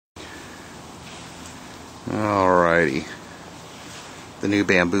Alrighty, the new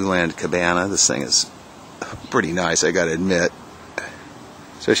Bambooland cabana. This thing is pretty nice, I gotta admit,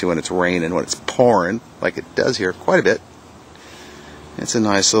 especially when it's raining, when it's pouring like it does here quite a bit. It's a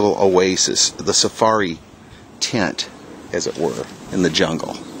nice little oasis, the safari tent, as it were, in the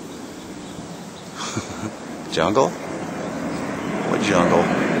jungle. Jungle? What jungle?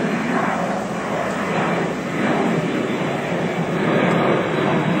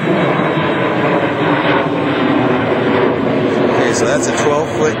 So that's a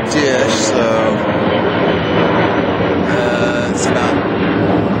 12-foot dish, so it's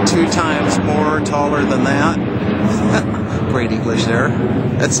about 2 times more taller than that. Great English there.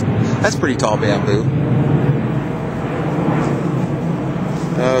 That's pretty tall bamboo.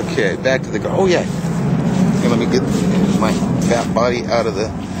 Okay, back to the garden. Oh yeah. Okay, let me get my fat body out of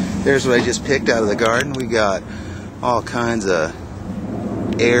the... There's what I just picked out of the garden. We got all kinds of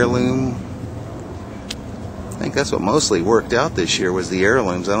heirloom. I think that's what mostly worked out this year, was the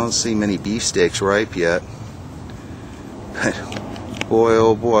heirlooms. I don't see many beefsteaks ripe yet. But boy,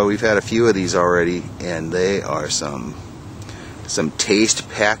 oh boy, we've had a few of these already, and they are some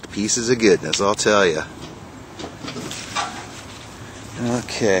taste-packed pieces of goodness, I'll tell you.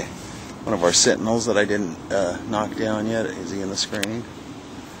 Okay, one of our sentinels that I didn't knock down yet. Is he in the screen?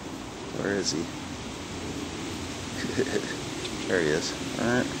 Where is he? There he is. All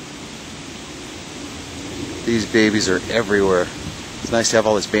right. These babies are everywhere. It's nice to have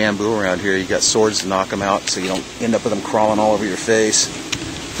all this bamboo around here. You got swords to knock them out so you don't end up with them crawling all over your face.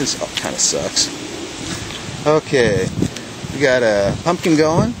 This kind of sucks. Okay, we got a pumpkin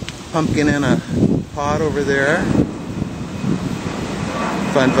going. Pumpkin in a pot over there.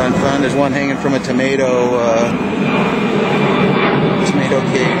 Fun, fun, fun. There's one hanging from a tomato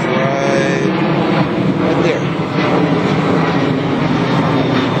cage right there.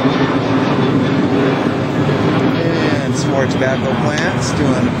 More tobacco plants,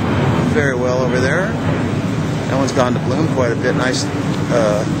 doing very well over there. That one's gone to bloom quite a bit. Nice.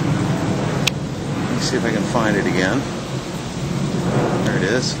 Let me see if I can find it again. There it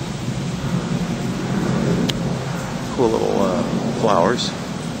is. Cool little flowers.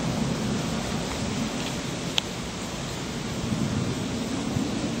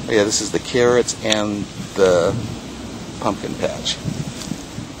 Oh, yeah, this is the carrots and the pumpkin patch.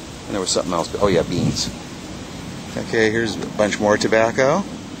 And there was something else. Oh yeah, beans. Okay, here's a bunch more tobacco.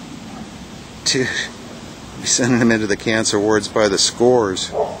 Dude, be sending them into the cancer wards by the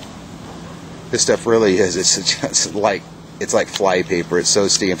scores. This stuff really is. It's like fly paper. It's so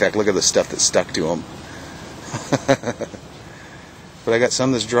sticky. In fact, look at the stuff that's stuck to them. But I got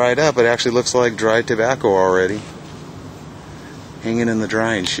some that's dried up. It actually looks like dried tobacco already, hanging in the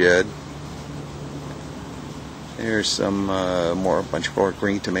drying shed. There's some a bunch more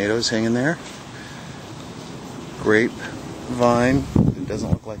green tomatoes hanging there. Grape vine. It doesn't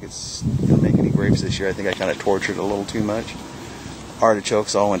look like it's going to make any grapes this year. I think I kind of tortured it a little too much.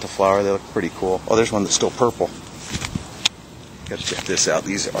 Artichokes all went to flower. They look pretty cool. Oh, there's one that's still purple. Got to check this out.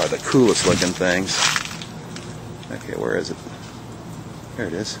 These are the coolest looking things. Okay, where is it? There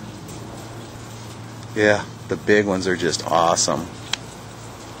it is. Yeah, the big ones are just awesome.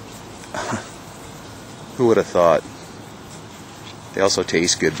 Who would have thought? They also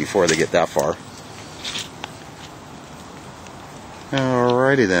taste good before they get that far.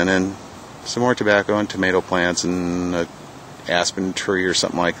 Alrighty then, and some more tobacco and tomato plants and an aspen tree or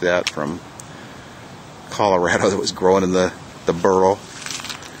something like that from Colorado that was growing in the burrow.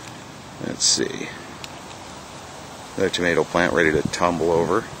 Let's see. Another tomato plant ready to tumble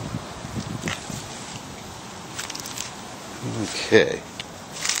over. Okay.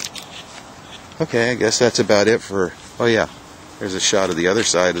 Okay, I guess that's about it for... Oh yeah, there's a shot of the other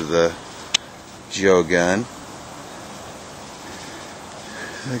side of the Jo Gunn.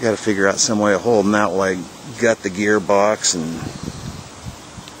 I got to figure out some way of holding that while I gut the gearbox and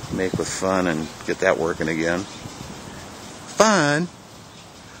make with fun and get that working again. Fun!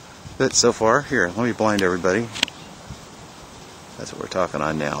 But so far, here, let me blind everybody. That's what we're talking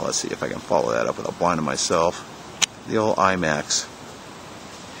on now. Let's see if I can follow that up without blinding myself. The old IMAX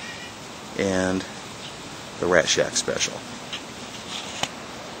and the Rat Shack special.